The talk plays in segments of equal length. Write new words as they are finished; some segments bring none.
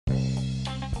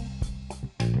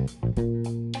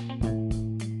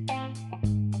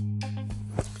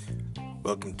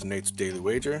Welcome to Nate's Daily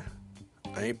Wager.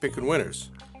 I ain't picking winners,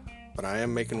 but I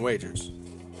am making wagers.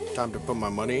 Time to put my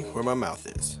money where my mouth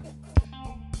is.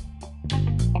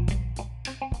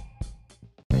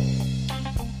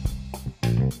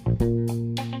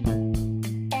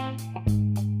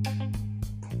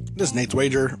 This is Nate's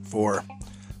Wager for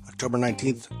October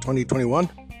 19th, 2021.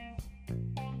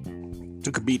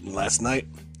 Took a beating last night.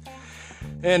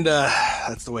 And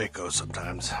that's the way it goes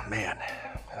sometimes. Man.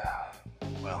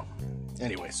 Well,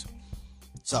 anyways.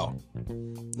 So,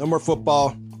 no more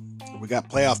football. We got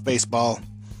playoff baseball.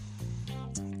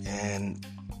 And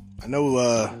I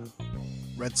know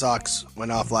Red Sox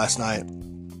went off last night.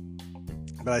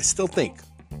 But I still think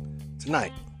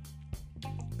tonight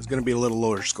is going to be a little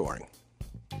lower scoring.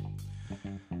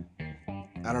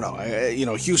 I don't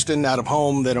know. Houston out of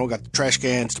home, they don't got the trash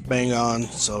cans to bang on,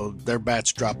 so their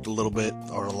bats dropped a little bit,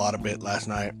 or a lot of bit last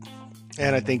night.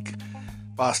 And I think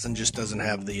Boston just doesn't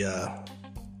have the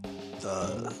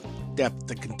depth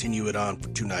to continue it on for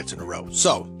 2 nights in a row.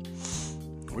 So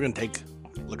we're gonna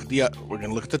look at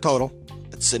the total.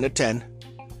 It's sitting at 10.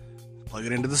 Plug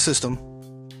it into the system.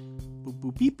 Boop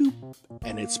boop beep boop,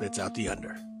 and it spits out the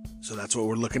under. So that's what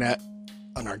we're looking at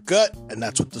on our gut, and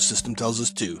that's what the system tells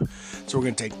us too. So we're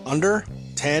going to take under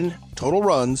 10 total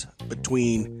runs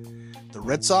between the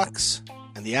Red Sox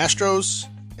and the Astros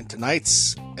in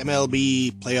tonight's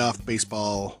MLB playoff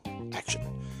baseball action.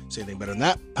 Say anything better than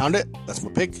that, pound it. That's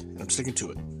my pick, and I'm sticking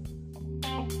to it.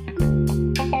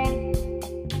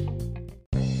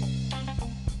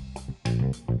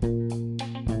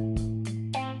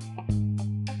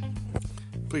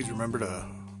 Please remember to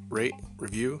rate,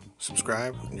 review,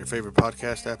 subscribe in your favorite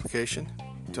podcast application.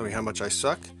 Tell me how much I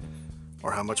suck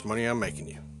or how much money I'm making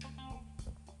you.